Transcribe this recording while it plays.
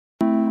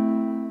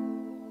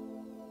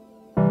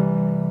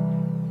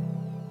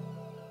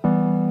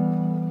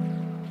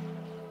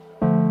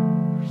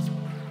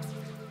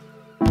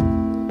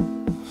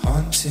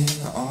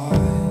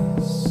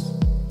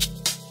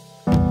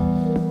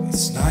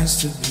nice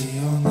to be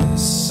on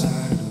this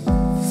side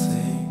of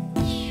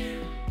things.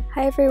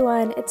 Hi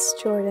everyone, it's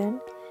Jordan.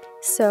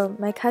 So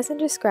my cousin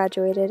just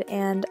graduated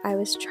and I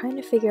was trying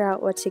to figure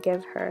out what to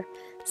give her.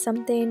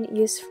 Something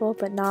useful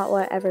but not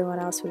what everyone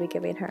else would be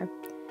giving her.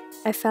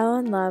 I fell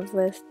in love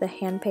with the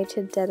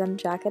hand-painted denim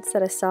jackets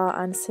that I saw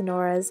on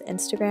Sonora's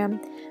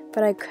Instagram,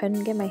 but I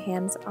couldn't get my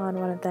hands on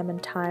one of them in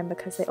time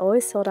because they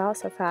always sold out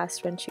so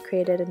fast when she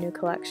created a new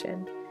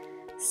collection.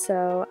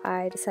 So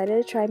I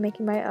decided to try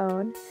making my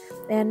own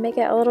and make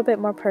it a little bit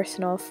more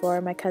personal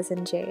for my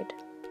cousin Jade.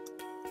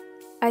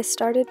 I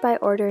started by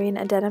ordering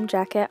a denim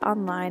jacket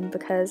online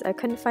because I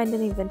couldn't find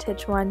any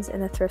vintage ones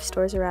in the thrift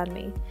stores around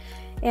me,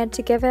 and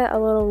to give it a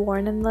little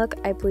worn-in look,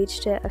 I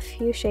bleached it a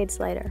few shades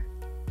lighter.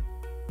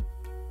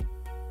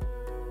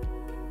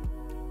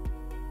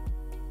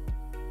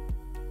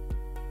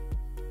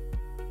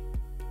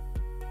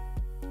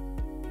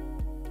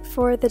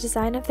 For the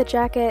design of the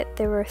jacket,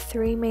 there were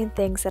three main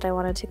things that I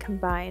wanted to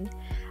combine.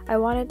 I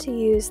wanted to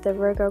use the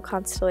Virgo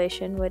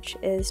constellation, which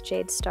is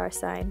Jade's star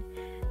sign,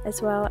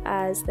 as well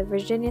as the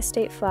Virginia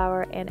state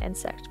flower and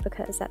insect,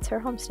 because that's her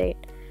home state.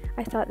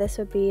 I thought this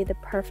would be the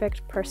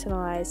perfect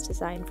personalized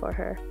design for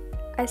her.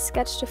 I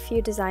sketched a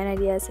few design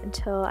ideas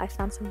until I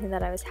found something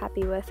that I was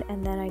happy with,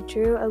 and then I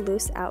drew a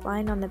loose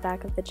outline on the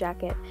back of the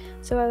jacket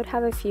so I would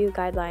have a few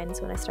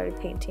guidelines when I started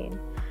painting.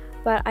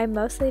 But I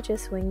mostly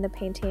just winged the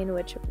painting,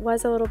 which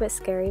was a little bit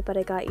scary, but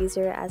it got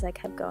easier as I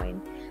kept going.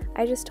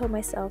 I just told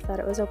myself that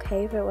it was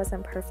okay if it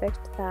wasn't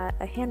perfect, that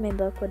a handmade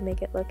look would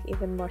make it look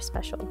even more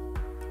special.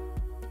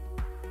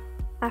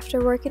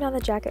 After working on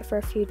the jacket for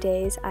a few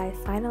days, I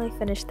finally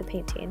finished the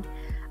painting.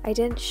 I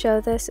didn't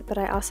show this, but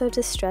I also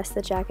distressed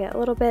the jacket a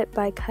little bit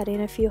by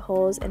cutting a few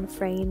holes and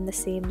fraying the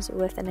seams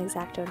with an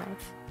X-Acto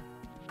knife.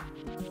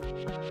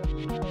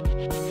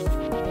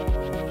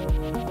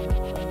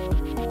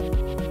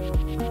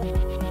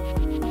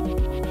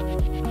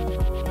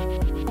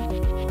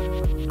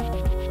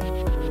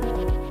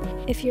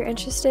 If you're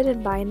interested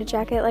in buying a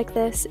jacket like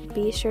this,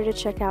 be sure to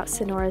check out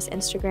Sonora's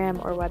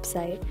Instagram or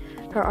website.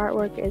 Her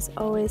artwork is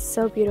always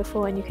so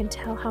beautiful and you can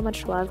tell how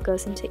much love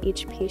goes into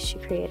each piece she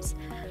creates.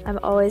 I'm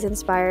always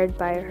inspired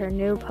by her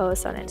new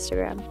posts on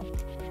Instagram.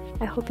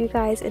 I hope you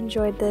guys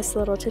enjoyed this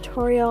little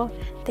tutorial.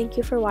 Thank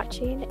you for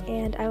watching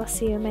and I will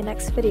see you in my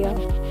next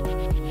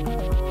video.